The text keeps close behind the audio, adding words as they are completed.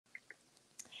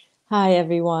Hi,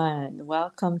 everyone.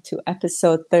 Welcome to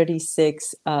episode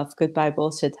 36 of Goodbye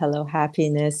Bullshit, Hello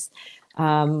Happiness.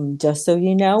 Just so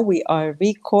you know, we are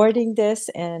recording this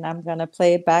and I'm going to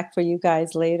play it back for you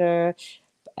guys later.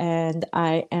 And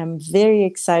I am very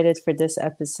excited for this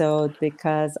episode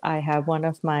because I have one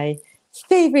of my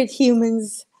favorite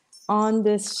humans on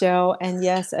this show. And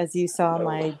yes, as you saw,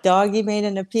 my doggy made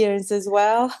an appearance as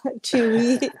well,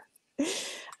 Chewy.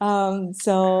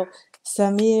 So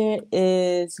Samir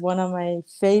is one of my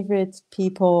favorite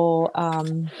people.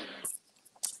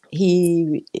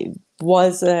 He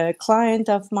was a client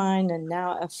of mine and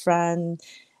now a friend,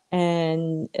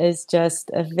 and is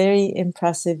just a very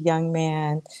impressive young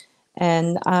man.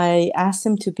 And I asked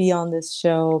him to be on this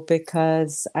show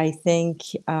because I think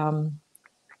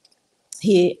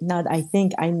not I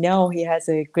think, I know he has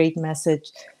a great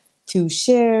message to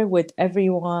share with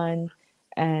everyone,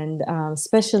 and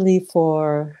especially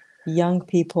for young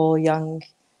people, young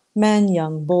men,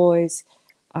 young boys.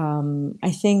 I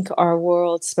think our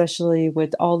world, especially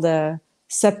with all the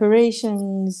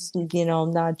separations,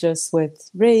 not just with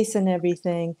race and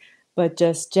everything, but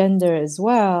just gender as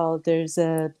well, there's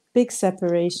a big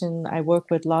separation. I work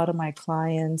with a lot of my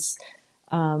clients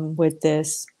with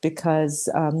this because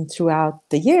throughout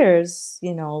the years,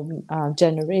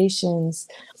 generations,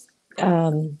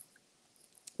 um,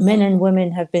 men and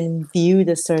women have been viewed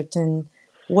a certain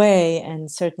way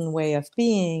and certain way of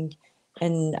being,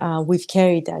 and we've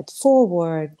carried that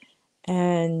forward.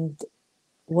 And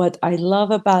what I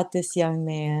love about this young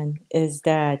man is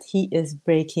that he is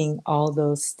breaking all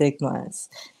those stigmas.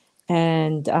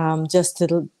 And just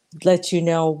to let you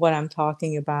know what I'm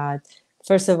talking about,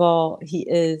 first of all, he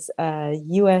is a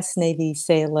U.S. Navy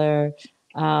sailor,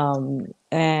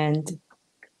 and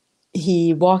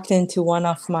he walked into one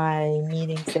of my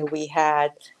meetings that we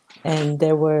had, and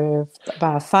there were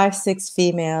about five, six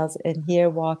females, and here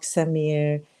walks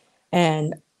Samir,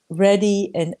 and ready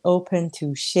and open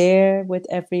to share with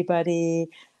everybody.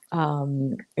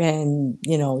 And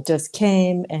just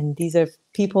came, and these are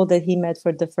people that he met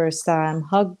for the first time,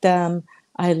 hugged them.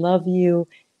 I love you.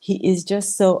 He is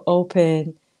just so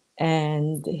open,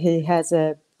 and he has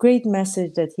a great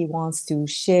message that he wants to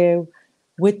share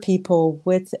with people,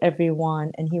 with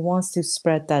everyone, and he wants to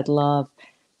spread that love.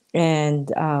 And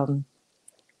I'm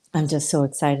just so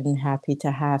excited and happy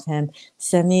to have him.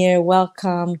 Samir,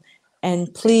 welcome. And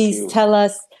Thank please you. tell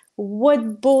us,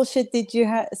 what bullshit did you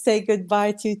say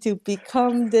goodbye to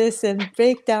become this and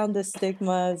break down the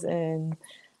stigmas and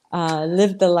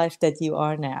live the life that you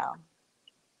are now?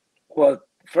 Well,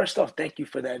 first off, thank you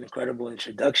for that incredible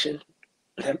introduction.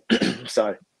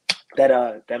 Sorry.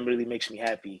 That really makes me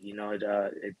happy.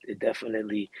 It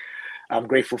definitely. I'm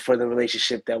grateful for the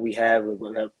relationship that we have.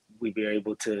 That we be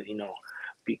able to,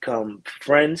 become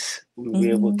friends. We'll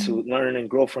be able Mhm. to learn and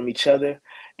grow from each other,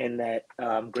 and that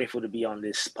I'm grateful to be on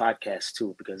this podcast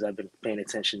too because I've been paying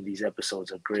attention. These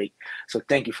episodes are great. So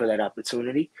thank you for that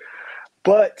opportunity.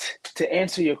 But to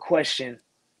answer your question,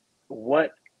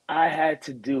 what I had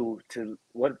to do to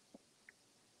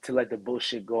let the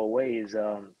bullshit go away is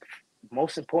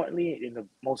most importantly in the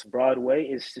most broad way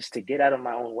is just to get out of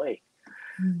my own way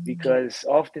Mhm. because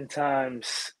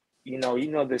oftentimes you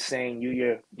know the saying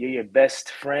you're your best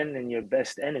friend and your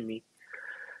best enemy.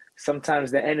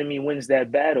 Sometimes the enemy wins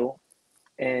that battle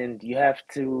and you have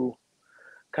to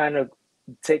kind of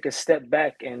take a step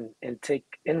back and take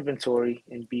inventory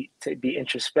and be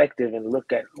introspective and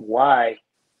look at why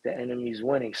the enemy's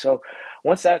winning. So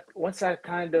once I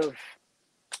kind of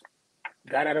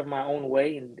got out of my own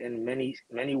way in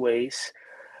many ways,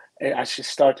 I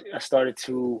started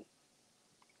to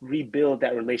rebuild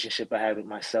that relationship I had with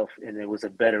myself, and it was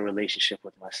a better relationship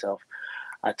with myself.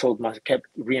 Kept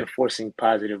reinforcing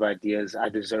positive ideas. I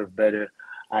deserve better.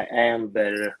 I am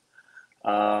better.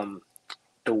 Um,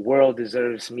 the world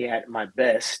deserves me at my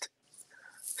best.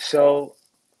 So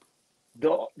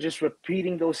just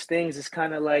repeating those things is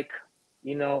kind of like,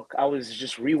 I was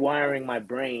just rewiring my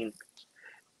brain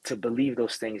to believe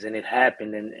those things, and it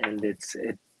happened, and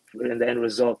the end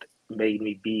result made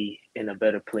me be in a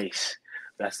better place.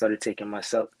 I started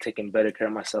taking better care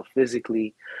of myself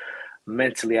physically,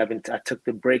 mentally. I took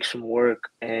the breaks from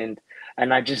work, and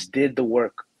I just did the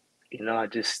work. I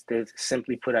just did,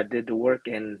 simply put, I did the work,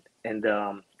 and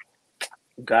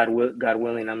God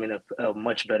willing, I'm in a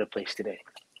much better place today.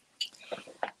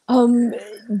 Um,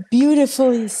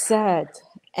 Beautifully said.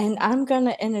 And I'm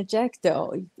gonna interject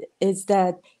though, is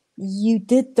that you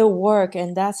did the work,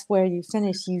 and that's where you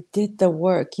finished. You did the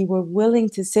work. You were willing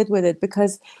to sit with it,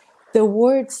 because the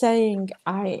word saying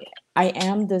I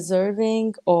am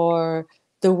deserving, or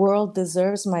the world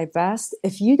deserves my best,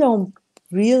 if you don't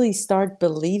really start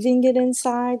believing it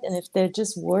inside, and if they're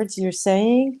just words you're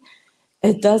saying, it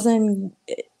Mm-hmm. doesn't,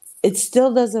 it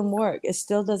still doesn't work. It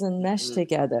still doesn't mesh Mm-hmm.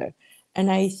 together.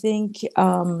 And I think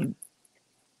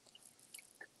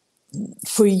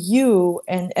for you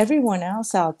and everyone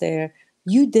else out there,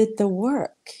 you did the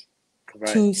work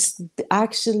Right. to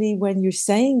actually, when you're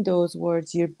saying those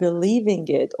words, you're believing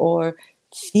it or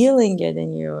feeling it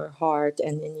in your heart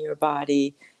and in your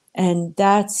body. And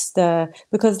that's the,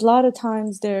 because a lot of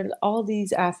times there are all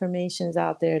these affirmations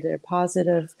out there, they're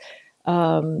positive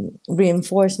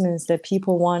reinforcements that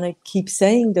people want to keep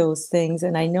saying those things.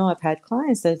 And I know I've had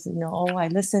clients that, you know, oh, I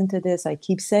listen to this, I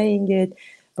keep saying it,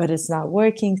 but it's not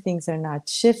working, things are not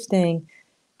shifting.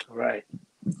 Right.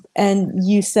 And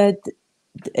you said,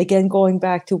 again, going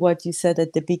back to what you said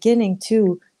at the beginning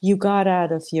too, you got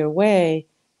out of your way.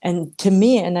 And to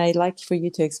me, and I like for you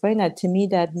to explain that, to me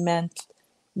that meant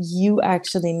you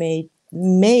actually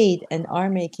made and are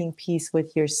making peace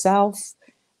with yourself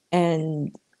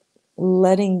and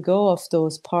letting go of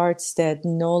those parts that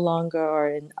no longer are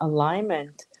in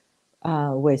alignment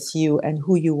with you and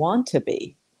who you want to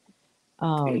be.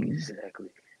 Exactly.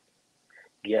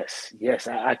 Yes. Yes.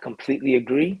 I completely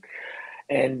agree.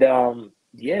 And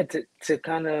yeah, to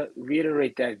kind of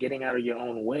reiterate that, getting out of your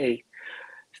own way,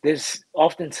 there's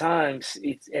oftentimes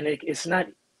it's not,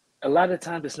 a lot of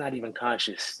times it's not even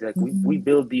conscious. Like we Mhm.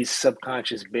 build these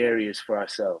subconscious barriers for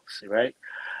ourselves, right?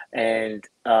 And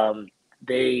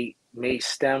they may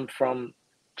stem from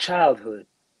childhood.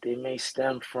 They may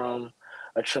stem from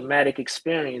a traumatic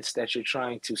experience that you're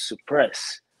trying to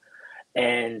suppress.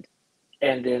 And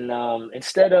then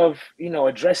instead of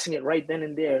addressing it right then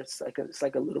and there, it's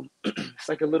like a little it's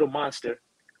like a little monster.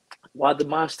 While the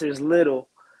monster is little,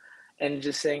 and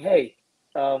just saying, hey,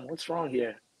 what's wrong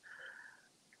here,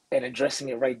 and addressing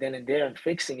it right then and there and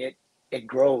fixing it, it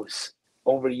grows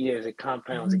over years. It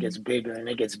compounds. It gets Mhm. bigger and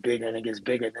it gets bigger and it gets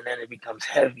bigger. And then it becomes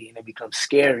heavy and it becomes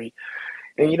scary,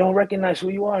 and you don't recognize who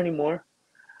you are anymore.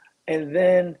 And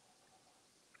then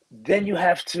you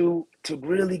have to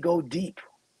really go deep.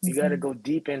 You got to Mhm. go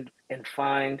deep and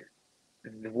find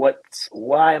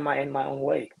why am I in my own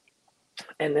way.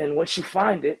 And then once you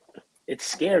find it, it's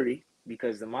scary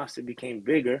because the monster became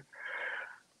bigger.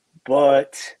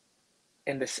 But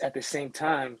at the same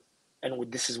time,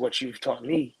 and this is what you've taught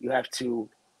me, you have to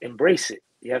embrace it.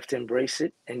 You have to embrace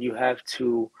it, and you have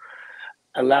to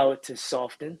allow it to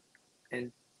soften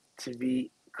and to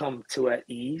be come to at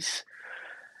ease.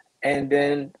 And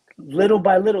then little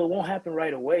by little, it won't happen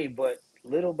right away, but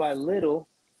little by little,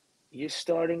 you're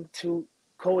starting to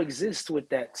coexist with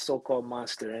that so-called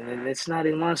monster, and then it's not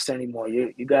a monster anymore.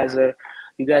 You guys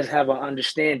have an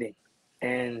understanding,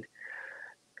 and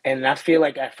I feel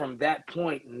like from that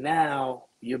point now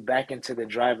you're back into the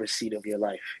driver's seat of your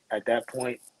life. At that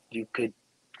point, you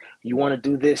want to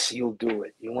do this, you'll do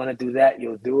it. You want to do that,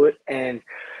 you'll do it, and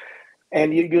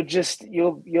you'll just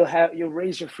you'll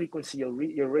raise your frequency, you'll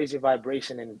raise your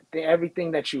vibration, and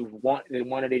everything that you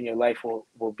wanted in your life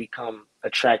will become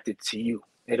attracted to you.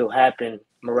 It'll happen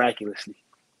miraculously,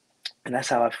 and that's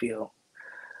how I feel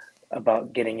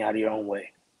about getting out of your own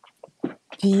way.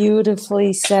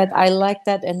 Beautifully said. I like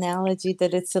that analogy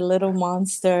that it's a little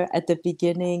monster at the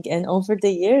beginning, and over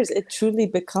the years, it truly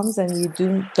becomes, and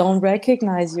you don't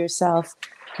recognize yourself,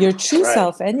 your true Right.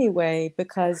 self anyway,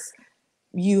 because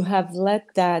you have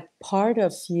let that part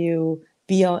of you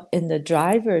be in the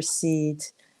driver's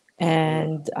seat.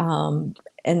 Mm-hmm.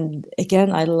 And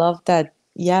again, I love that.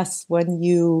 Yes, when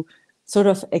you sort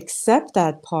of accept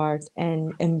that part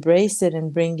and embrace it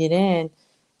and bring it in,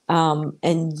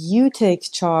 and you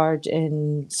take charge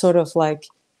and sort of like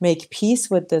make peace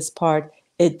with this part,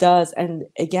 it does. And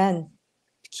again,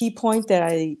 key point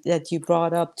that you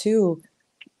brought up too,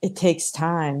 it takes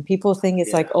time. People think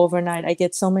it's Yeah. like overnight. I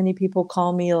get so many people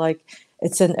call me like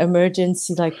it's an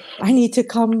emergency, like I need to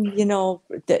come,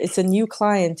 it's a new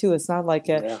client too. It's not like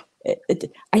Yeah.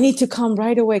 I need to come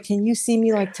right away. Can you see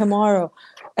me like tomorrow?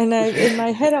 And in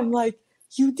my head, I'm like,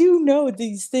 you do know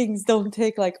these things don't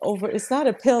take like over. It's not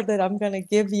a pill that I'm going to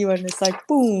give you and it's like,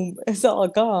 boom, it's all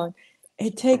gone.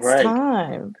 It takes Right.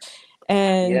 time.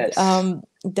 And Yes.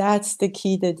 that's the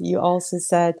key that you also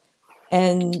said.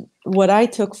 And what I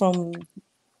took from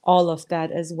all of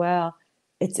that as well,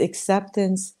 it's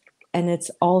acceptance and it's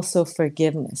also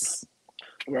forgiveness.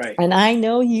 Right. And I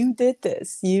know you did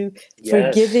this. You Yes.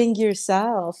 forgiving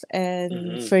yourself and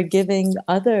Mm-hmm. forgiving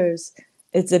others.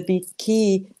 It's a big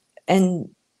key.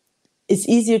 And it's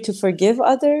easier to forgive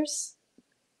others.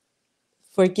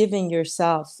 Forgiving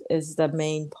yourself is the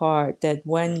main part, that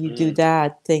when you do Mm-hmm.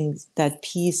 that, things, that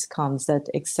peace comes, that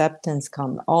acceptance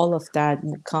comes, all of that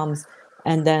comes.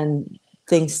 And then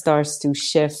things starts to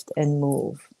shift and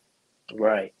move.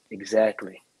 Right.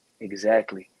 Exactly.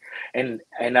 Exactly. And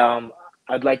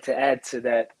I'd like to add to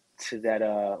that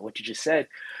what you just said.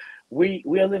 We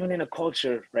are living in a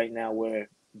culture right now where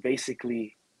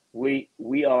basically we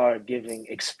are giving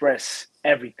express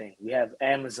everything. We have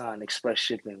Amazon express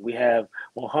shipping. We have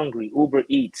Well Hungry, Uber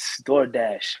Eats,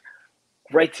 DoorDash,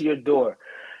 right to your door.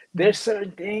 There's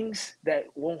certain things that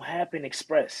won't happen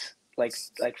express.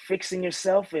 Like fixing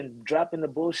yourself and dropping the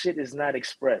bullshit is not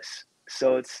express.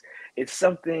 So it's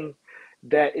something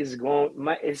that is going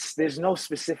my it's there's no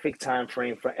specific time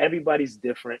frame for everybody's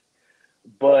different,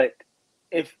 but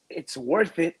if it's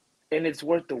worth it and it's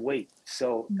worth the wait.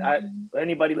 So I Mhm.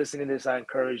 anybody listening to this, I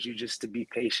encourage you just to be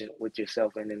patient with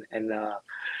yourself and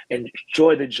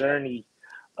enjoy the journey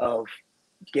of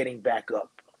getting back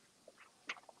up.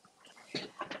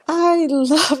 I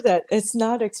love that. It's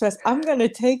not express. I'm going to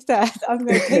take that. I'm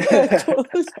going to take that quote.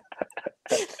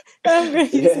 I'm going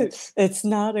to use it. Yes. It's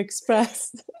not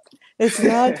expressed. It's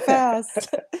not fast.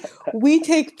 We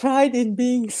take pride in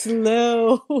being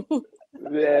slow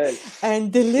Yes. and Slow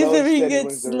and delivering steady it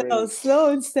wins the slow, race. slow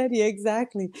and steady.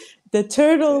 Exactly. The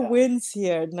turtle Yeah. wins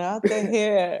here, not the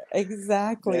hare.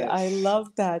 Exactly. I Yes.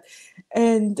 love that.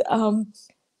 And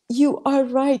you are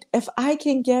right. If I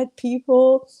can get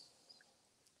people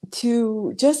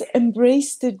to just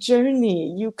embrace the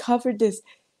journey, you covered this.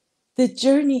 The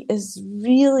journey is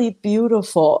really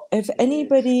beautiful. If It is.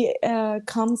 anybody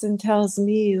comes and tells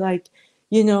me, like,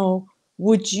 you know,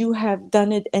 would you have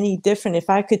done it any different? If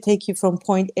I could take you from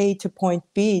point A to point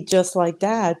B just like Mhm.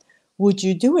 that, would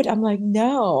you do it? I'm like,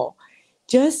 no.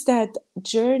 Just that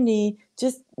journey.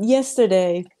 Just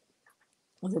yesterday,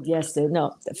 was it yesterday?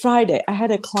 No, Friday. I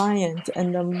had a client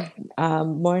in the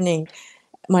morning,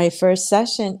 my first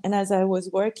session, and as I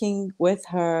was working with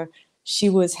her, she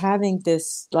was having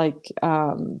this like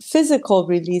physical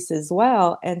release as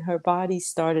well, and her body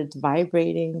started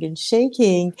vibrating and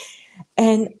shaking,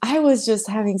 and I was just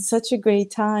having such a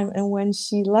great time. And when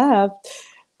she left,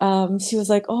 she was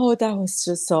like, "Oh, that was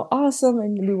just so awesome."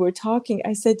 And we were talking.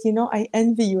 I said, "You know, I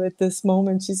envy you at this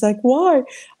moment." She's like, "Why?"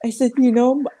 I said, "You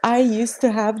know, I used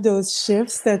to have those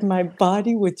shifts that my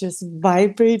body would just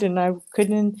vibrate and I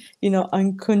couldn't,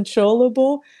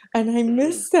 uncontrollable. And I Mhm.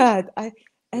 miss that.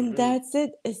 And Mhm. that's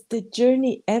it. It's the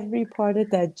journey. Every part of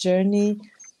that journey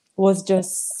was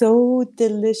just so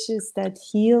delicious. That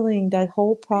healing, that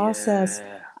whole process.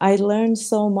 Yeah. I learned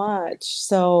so much.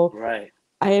 So, Right.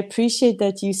 I appreciate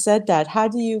that you said that. How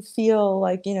do you feel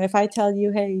like, if I tell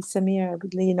you, hey, Samir,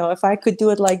 if I could do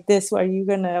it like this, are you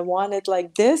gonna want it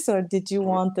like this, or did you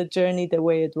want the journey the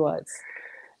way it was?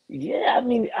 Yeah, I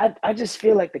mean, I just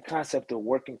feel like the concept of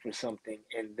working for something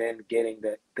and then getting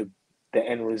the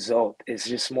end result is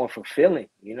just more fulfilling,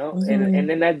 you know? And Mm-hmm.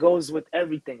 then that goes with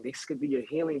everything. This could be your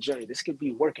healing journey. This could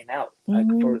be working out, like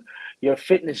Mm-hmm. for your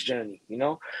fitness journey, you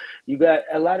know? You got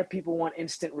a lot of people want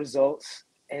instant results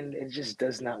and it just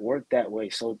does not work that way.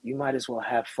 So you might as well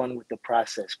have fun with the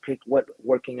process. Pick what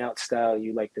working out style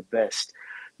you like the best,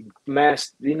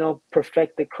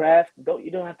 perfect the craft. You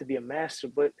don't have to be a master,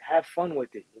 but have fun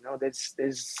with it.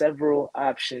 There's several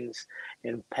options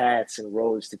and paths and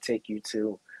roads to take you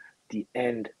to the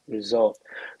end result.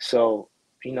 So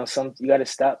some you got to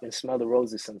stop and smell the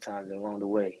roses sometimes along the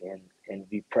way, and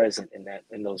be present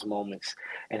in those moments,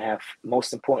 and have,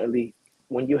 most importantly,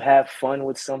 when you have fun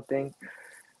with something,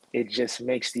 it just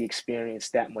makes the experience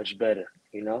that much better.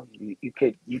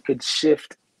 You could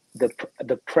shift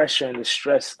the pressure and the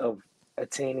stress of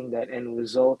attaining that end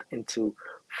result into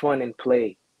fun and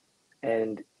play,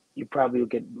 and you probably will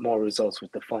get more results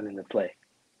with the fun and the play.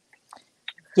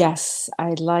 Yes,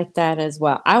 I like that as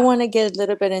well. I want to get a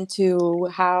little bit into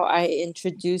how I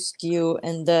introduced you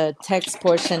in the text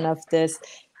portion of this.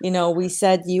 We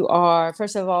said you are,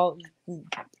 first of all,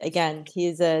 again,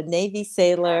 he's a Navy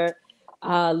sailor,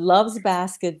 loves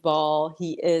basketball.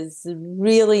 He is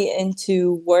really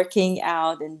into working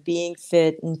out and being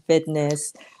fit and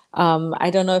fitness. I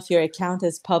don't know if your account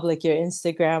is public, your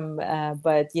Instagram,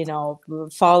 but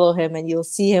follow him and you'll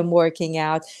see him working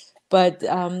out. But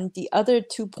the other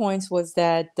 2 points was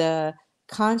that the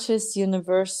conscious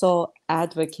universal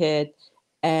advocate,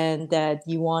 and that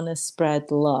you want to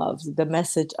spread love, the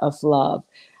message of love.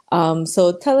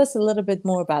 So tell us a little bit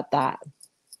more about that.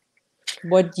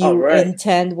 What All you right.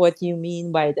 intend, what you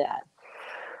mean by that.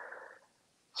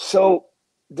 So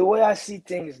the way I see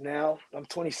things now, I'm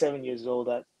 27 years old.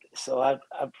 So I've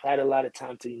had a lot of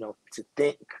time to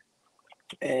think,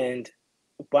 and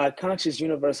by conscious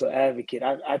universal advocate,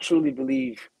 I truly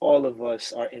believe all of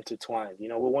us are intertwined.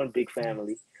 We're one big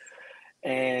family,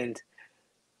 Yes. and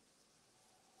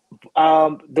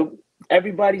the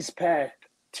everybody's path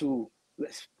to,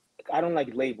 I don't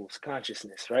like labels,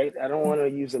 consciousness, right? I don't want to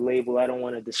use a label. I don't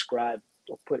want to describe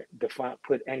or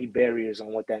put any barriers on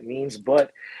what that means,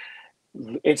 but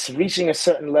it's reaching a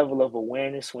certain level of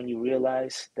awareness when you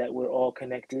realize that we're all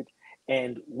connected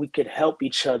and we could help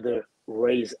each other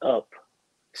raise up.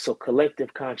 So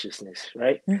collective consciousness,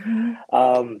 right? Mm-hmm.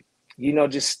 um,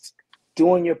 just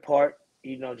doing your part,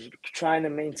 just trying to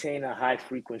maintain a high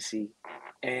frequency,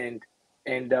 and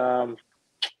and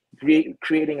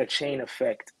creating a chain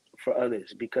effect for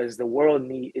others, because the world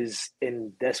is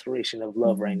in desperation of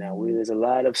love right now. Mm-hmm. There's a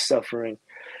lot of suffering.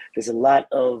 There's a lot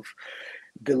of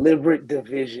deliberate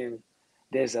division.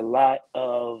 There's a lot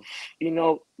of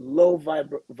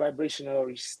low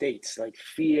vibrational states like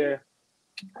fear,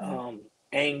 um,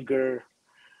 anger,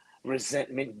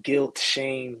 resentment, guilt,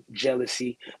 shame,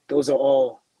 jealousy. Those are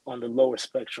all on the lower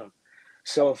spectrum.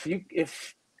 So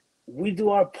if we do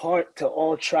our part to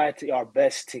all try to our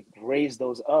best to raise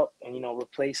those up, and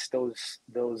replace those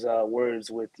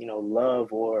words with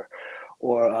love, or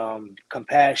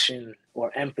compassion,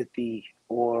 or empathy,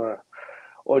 or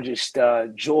just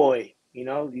joy.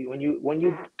 When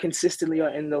you consistently are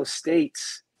in those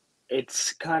states,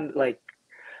 it's kind of like,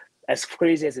 as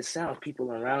crazy as it sounds,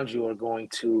 people around you are going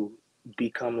to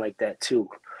become like that too.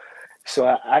 So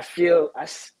I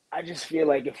just feel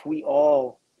like if we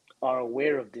all are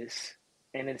aware of this,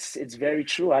 and it's very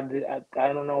true. I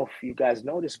don't know if you guys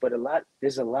noticed, but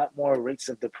there's a lot more rates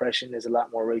of depression. There's a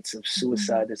lot more rates of Mm-hmm.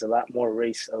 suicide. There's a lot more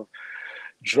rates of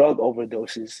drug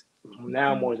overdoses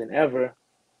now Mm-hmm. more than ever.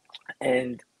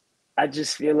 And I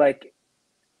just feel like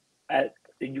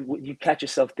you catch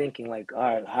yourself thinking like,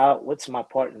 all right, what's my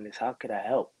part in this? How could I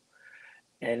help?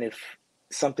 And if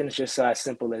something's just as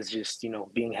simple as just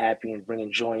being happy and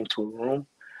bringing joy into a room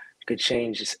could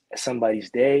change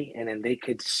somebody's day, and then they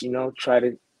could try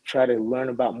to learn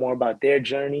about more about their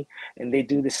journey, and they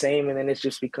do the same, and then it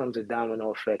just becomes a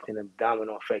domino effect and a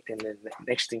domino effect, and then the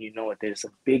next thing you know it, there's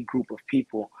a big group of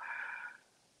people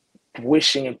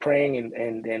wishing and praying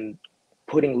and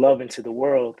putting love into the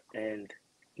world, and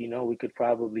we could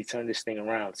probably turn this thing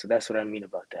around. So that's what I mean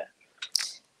about that.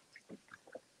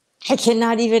 I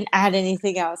cannot even add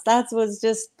anything else. That was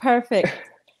just perfect.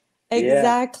 Yeah.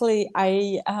 Exactly.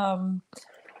 I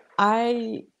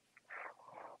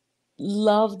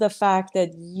love the fact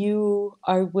that you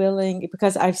are willing,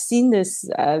 because I've seen this,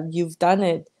 you've done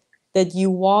it, that you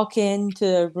walk into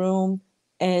a room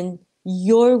and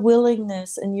your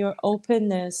willingness and your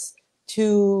openness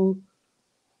to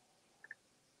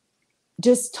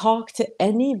just talk to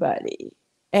anybody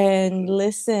and Mm-hmm.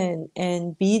 listen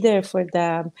and be there for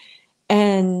them.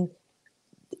 And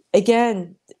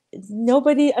again,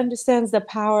 nobody understands the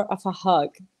power of a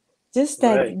hug, just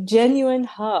Right. that genuine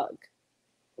hug.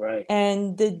 Right.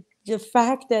 And the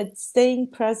fact that staying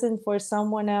present for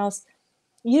someone else,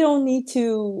 you don't need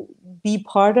to be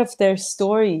part of their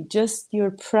story, just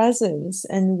your presence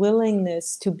and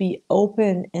willingness to be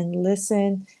open and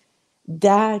listen,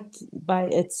 that by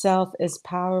itself is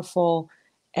powerful.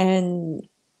 And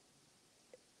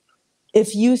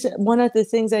if you, one of the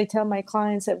things I tell my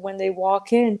clients, that when they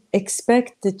walk in,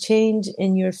 expect the change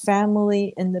in your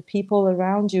family and the people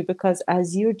around you, because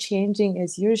as you're changing,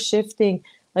 as you're shifting,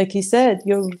 like you said,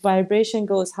 your vibration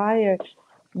goes higher,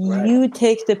 Right. you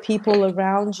take the people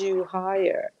around you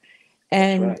higher.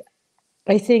 That's And right.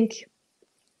 I think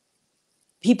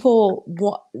people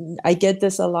I get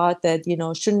this a lot, that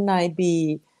shouldn't I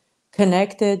be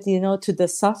connected to the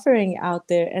suffering out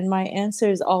there? And my answer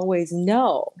is always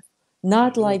no,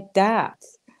 not Mm-hmm. like that.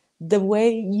 The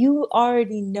way you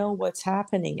already know what's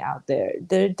happening out there,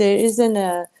 there isn't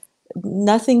a,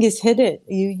 nothing is hidden.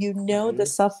 You know the Mm-hmm.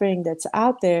 suffering that's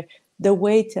out there. The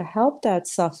way to help that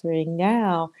suffering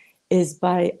now is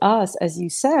by us, as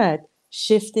you said,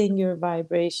 shifting your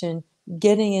vibration,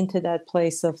 getting into that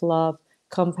place of love,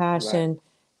 Right. compassion.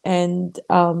 And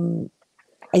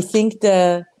I think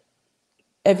the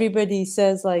everybody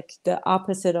says like the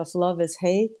opposite of love is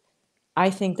hate.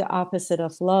 I think the opposite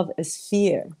of love is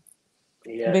fear,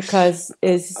 Yes. because I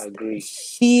is agree.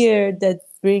 fear that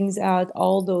brings out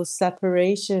all those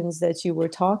separations that you were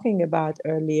talking about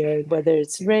earlier, whether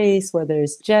it's Mm-hmm. race, whether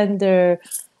it's gender,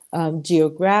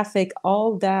 geographic,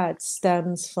 all that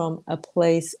stems from a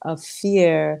place of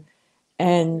fear.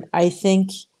 And I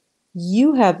think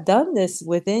you have done this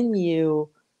within you,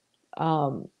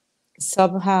 um,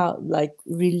 somehow, like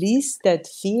release that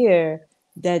fear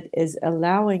that is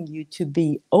allowing you to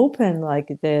be open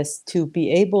like this, to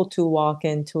be able to walk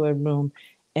into a room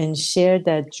and share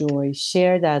that joy,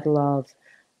 share that love.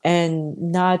 and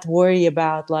not worry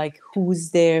about like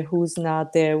who's there, who's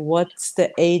not there, what's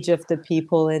the age of the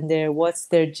people in there, what's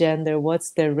their gender,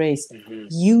 what's their race. Hmm.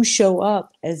 You show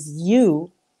up as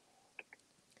you,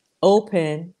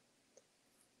 open,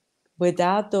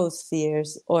 without those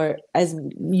fears, or as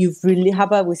you've really, how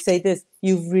about we say this,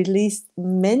 you've released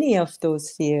many of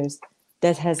those fears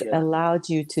that has Yeah. allowed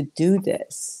you to do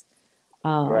this.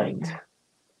 Right. um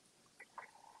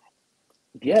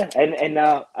Yeah, and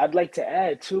I'd like to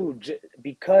add too,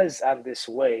 because I'm this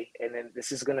way, and then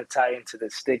this is gonna tie into the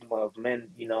stigma of men,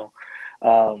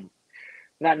 um,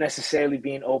 not necessarily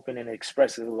being open and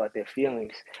expressive about their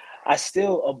feelings. I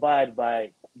still abide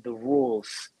by the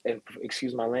rules, and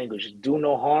excuse my language, do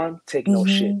no harm, take no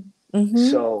shit. mhm, mhm,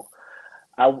 So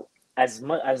I, as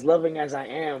much as loving as I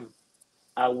am,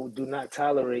 do not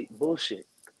tolerate bullshit,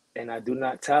 and I do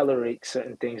not tolerate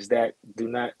certain things that do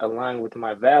not align with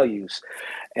my values.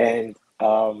 And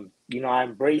I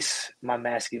embrace my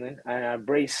masculine and I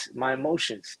embrace my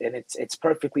emotions, and it's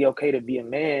perfectly okay to be a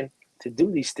man to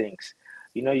do these things.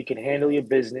 You can handle your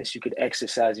business, you could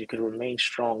exercise, you could remain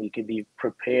strong, you could be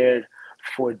prepared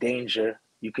for danger,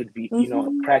 you could be,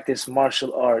 mhm, practice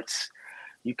martial arts,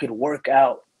 you could work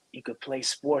out, you could play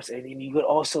sports, and you could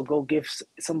also go give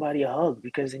somebody a hug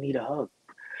because they need a hug.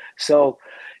 So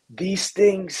these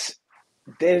things,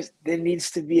 there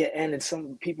needs to be an end, and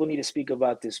some people need to speak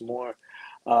about this more.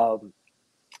 Um,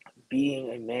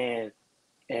 Being a man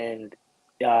and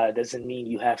doesn't mean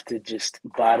you have to just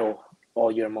bottle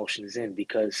all your emotions in,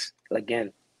 because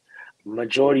again,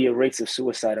 majority of rates of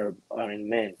suicide are in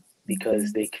men because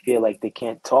mhm. they feel like they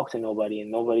can't talk to nobody, and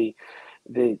nobody,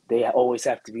 they always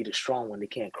have to be the strong one. They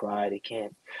can't cry,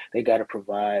 they got to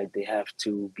provide, they have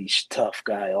to be tough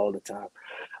guy all the time.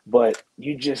 But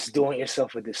you're just doing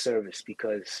yourself a disservice,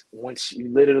 because once you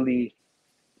literally,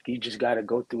 you just got to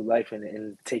go through life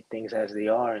and take things as they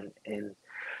are. And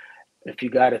if you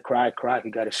got to cry, cry. If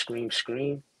you got to scream,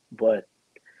 scream. But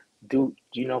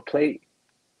play,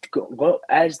 go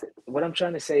as what I'm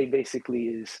trying to say basically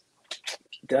is,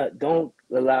 don't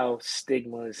allow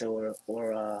stigmas or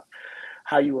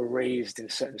how you were raised in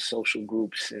certain social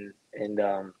groups and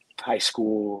high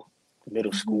school,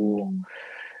 middle school, Mhm.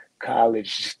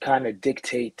 college kind of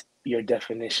dictate your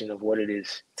definition of what it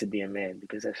is to be a man,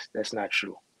 because that's not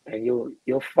true. And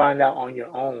you'll find out on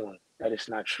your own that it's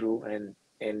not true, and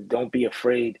don't be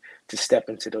afraid to step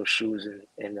into those shoes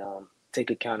and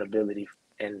take accountability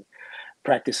and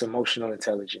practice emotional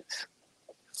intelligence.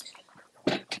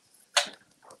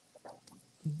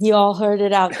 You all heard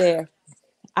it out there.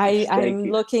 Thank I'm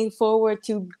you. looking forward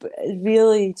to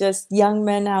really just young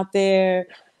men out there,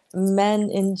 men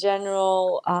in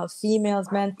general, females,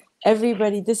 men,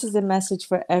 everybody. This is a message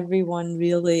for everyone,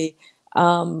 really.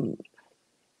 Um,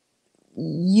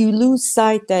 you lose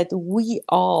sight that we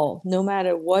all, no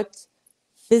matter what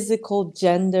physical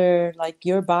gender, like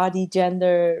your body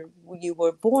gender you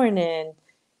were born in,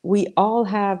 we all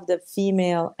have the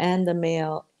female and the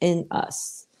male in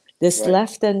us. This Right.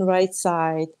 left and right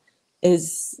side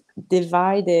is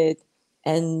divided,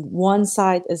 and one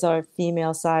side is our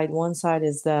female side, one side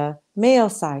is the male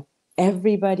side.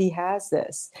 Everybody has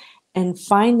this. And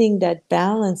finding that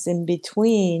balance in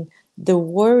between the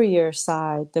warrior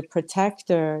side, the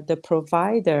protector, the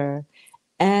provider,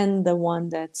 and the one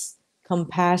that's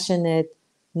compassionate,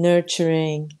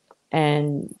 nurturing,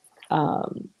 and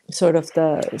sort of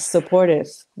the supportive,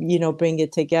 bring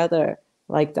it together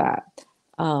like that.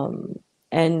 Um,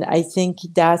 and I think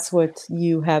that's what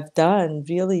you have done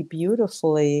really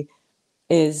beautifully,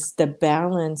 is the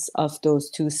balance of those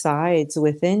two sides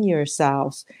within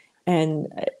yourself. And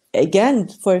again,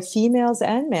 for females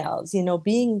and males,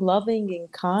 being loving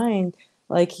and kind,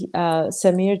 like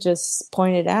Samir just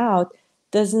pointed out,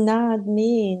 does not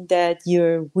mean that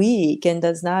you're weak, and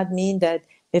does not mean that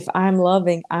if I'm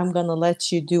loving, I'm going to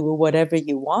let you do whatever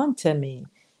you want to me.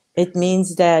 It Hmm.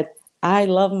 means that I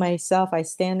love myself, I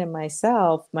stand in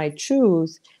myself, my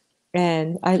truth,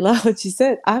 and I love what you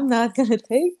said. I'm not going to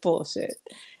take bullshit.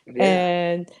 Yeah.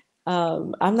 And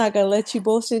I'm not going to let you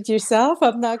bullshit yourself.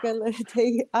 I'm not going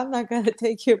to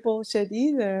take your bullshit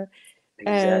either.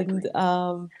 And Exactly.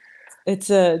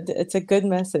 it's a good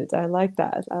message. I like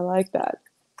that. I like that.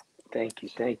 Thank you.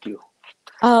 Thank you.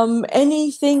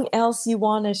 Anything else you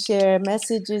want to share?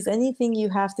 Messages? Anything you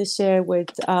have to share with,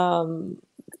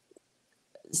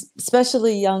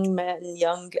 especially young men,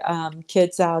 young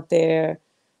kids out there?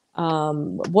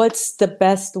 What's the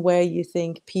best way you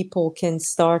think people can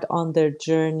start on their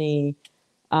journey?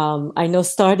 I know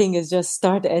starting is just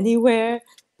start anywhere,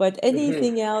 But Hmm.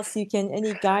 anything else you can,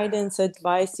 any guidance,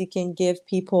 advice you can give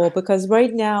people? Because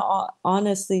right now,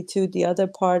 honestly, too, the other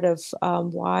part of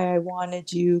why I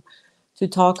wanted you to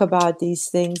talk about these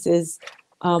things is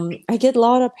I get a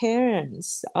lot of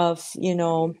parents of,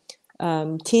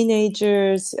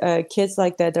 teenagers, kids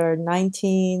like that are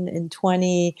 19 and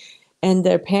 20, and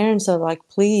their parents are like,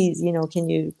 please, can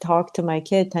you talk to my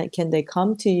kid? Can they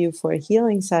come to you for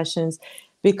healing sessions?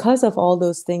 Because of all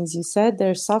those things you said,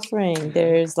 they're suffering.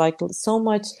 There's like so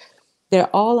much, they're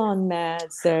all on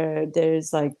meds.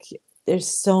 There's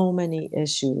so many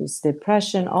issues,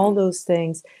 depression, all Hmm. those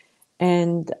things.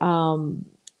 And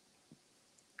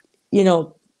you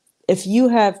know, if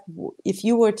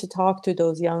you were to talk to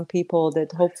those young people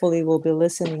that hopefully will be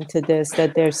listening to this,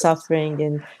 that they're suffering,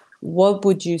 and what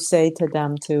would you say to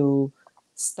them to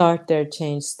start their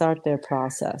change, start their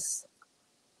process?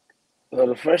 Well,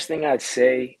 the first thing I'd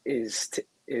say is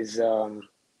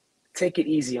take it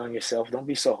easy on yourself. Don't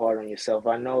be so hard on yourself.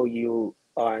 I know you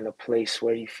are in a place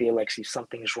where you feel like see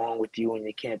something's wrong with you and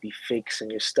it can't be fixed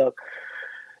and you're stuck.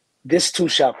 This too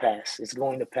shall pass. It's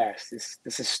going to pass. This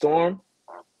is storm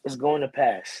is going to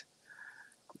pass.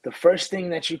 The first thing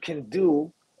that you can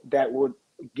do that would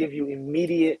give you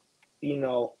immediate, you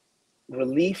know,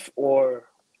 relief or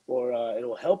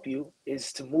it'll help you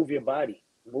is to move your body.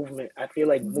 Movement. I feel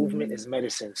like movement Mhm. is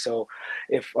medicine. So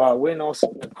if we're in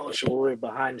also in a culture where we're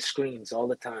behind the screens all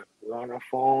the time, we're on our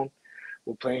phone,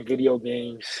 we're playing video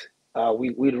games.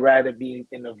 We'd rather be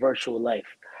in a virtual life.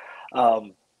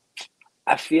 Um,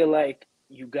 I feel like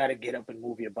you got to get up and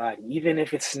move your body, even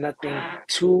if it's nothing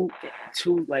too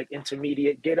like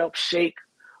intermediate. Get up, shake,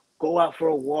 go out for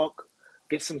a walk,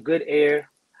 get some good air,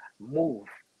 move.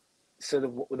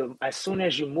 So as soon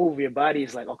as you move, your body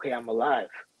is like, okay, I'm alive.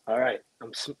 All right,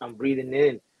 I'm breathing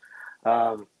in.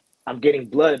 Um, I'm getting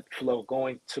blood flow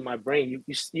going to my brain.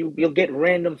 You'll get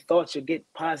random thoughts. You'll get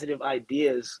positive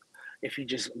ideas if you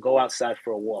just go outside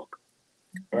for a walk.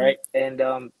 Right, and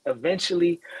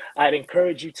eventually, I'd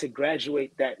encourage you to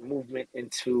graduate that movement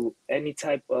into any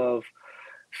type of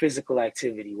physical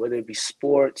activity, whether it be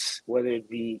sports, whether it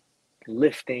be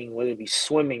lifting, whether it be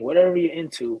swimming, whatever you're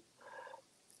into.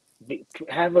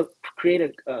 Have a create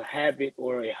a habit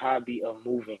or a hobby of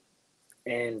moving,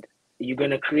 and you're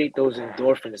gonna create those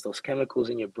endorphins, those chemicals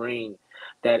in your brain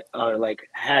that are like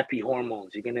happy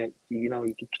hormones. You're gonna, you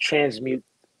can transmute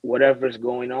whatever's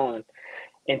going on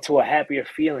into a happier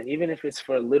feeling, even if it's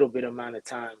for a little bit amount of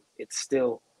time. It's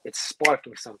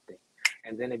sparking something,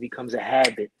 and then it becomes a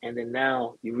habit, and then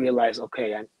now you realize,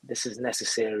 okay, this is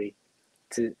necessary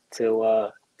to to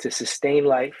uh, to sustain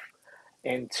life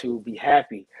and to be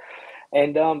happy.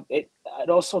 And it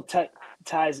also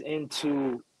ties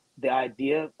into the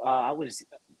idea. I was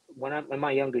when I in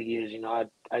my younger years,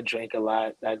 I drank a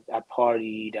lot, I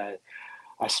partied,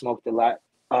 I smoked a lot.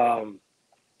 Um,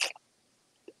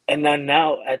 and then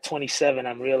now at 27,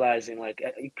 I'm realizing like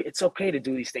it's okay to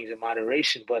do these things in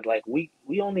moderation, but like we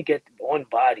only get one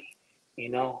body.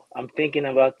 I'm thinking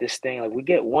about this thing like we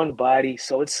get one body,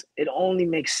 so it only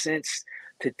makes sense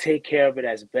to take care of it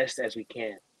as best as we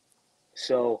can.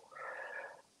 So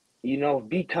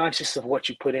be conscious of what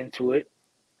you put into it.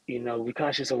 Be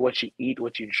conscious of what you eat,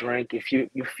 what you drink. If you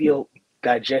feel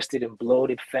digested and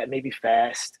bloated, fat, maybe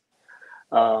fast.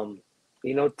 Um,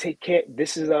 take care.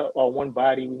 This is our one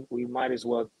body. We might as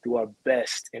well do our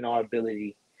best in our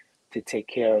ability to take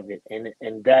care of it,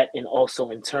 and that, and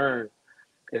also in turn,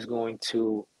 is going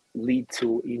to lead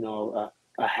to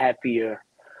a happier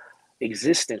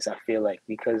existence. I feel like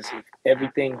because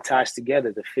everything ties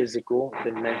together: the physical,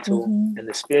 the mental, Mhm. and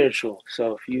the spiritual.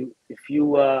 So if you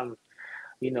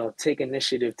take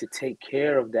initiative to take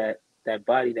care of that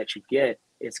body that you get,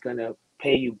 it's gonna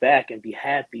pay you back and be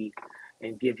happy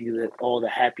and give you all the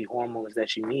happy hormones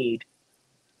that you need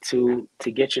to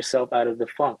get yourself out of the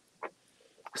funk.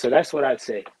 So that's what I'd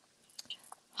say.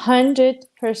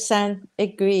 100%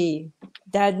 agree.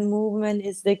 That movement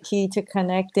is the key to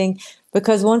connecting,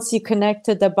 because once you connect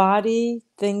to the body,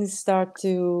 things start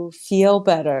to feel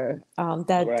better.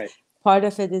 That Right. part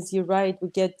of it is, you're right, we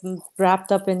get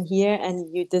wrapped up in here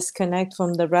and you disconnect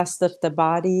from the rest of the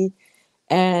body.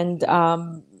 And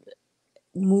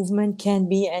movement can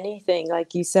be anything.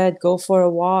 Like you said, go for a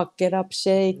walk, get up,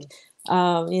 shake,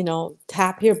 Hmm.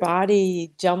 tap your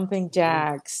body, jumping Hmm.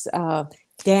 jacks,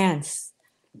 dance,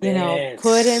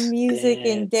 put in Dance, music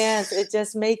and dance. It dance.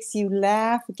 just makes you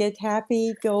laugh, get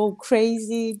happy, go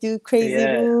crazy, do crazy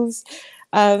Yeah. moves.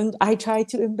 I try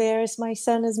to embarrass my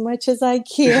son as much as I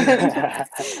can.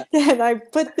 And I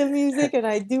put the music and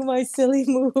I do my silly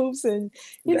moves, and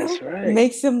That's it right.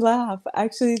 makes him laugh.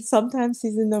 Actually, sometimes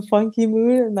he's in a funky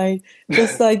mood and I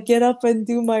just like get up and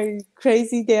do my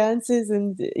crazy dances,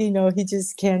 and he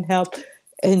just can't help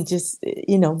and just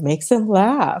makes him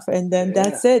laugh, and then Yeah.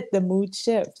 that's it, the mood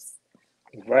shifts.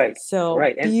 Right. So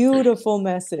Right. And beautiful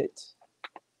message.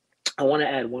 I want to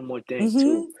add one more thing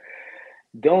too.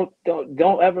 Mm-hmm.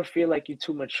 Don't ever feel like you're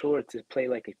too mature to play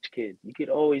like a kid. You could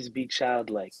always be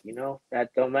childlike, that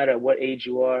don't matter what age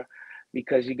you are,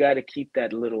 because you got to keep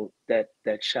that little that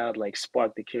childlike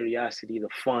spark, the curiosity, the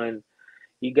fun.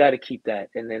 You got to keep that,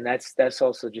 and then that's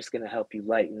also just going to help you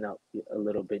lighten up a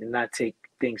little bit and not take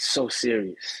things so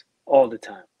serious all the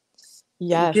time.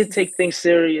 You can take Yes. things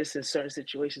serious in certain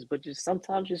situations, but just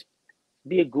sometimes just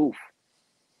be a goof.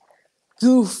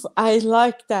 Goof. I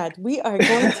like that. We are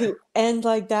going to end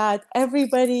like that.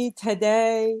 Everybody,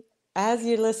 today, as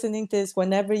you're listening to this,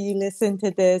 whenever you listen to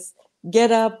this,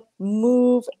 get up,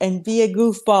 move, and be a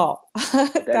goofball.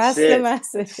 That's That's the it.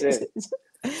 That's message. it.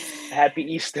 Happy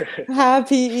Easter.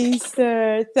 Happy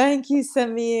Easter. Thank you,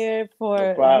 Samir, No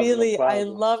for problem. No really, I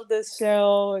problem. love this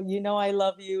show. I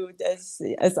love you.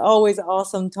 It's always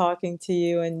awesome talking to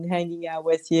you and hanging out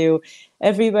with you.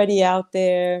 Everybody out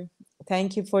there,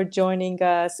 thank you for joining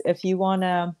us. If you want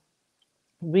to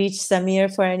reach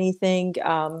Samir for anything,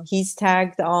 he's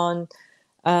tagged on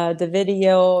the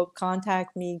video.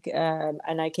 Contact me,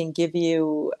 and I can give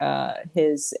you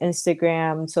his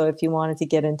Instagram. So if you wanted to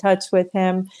get in touch with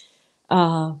him,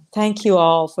 thank you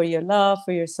all for your love,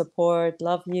 for your support.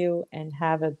 Love you, and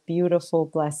have a beautiful,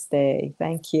 blessed day.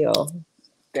 Thank you.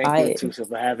 Thank you, Bye. Tusa,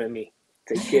 for having me.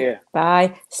 Take care.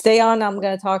 Bye. Stay on. I'm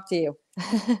going to talk to you.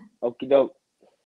 Okie doke.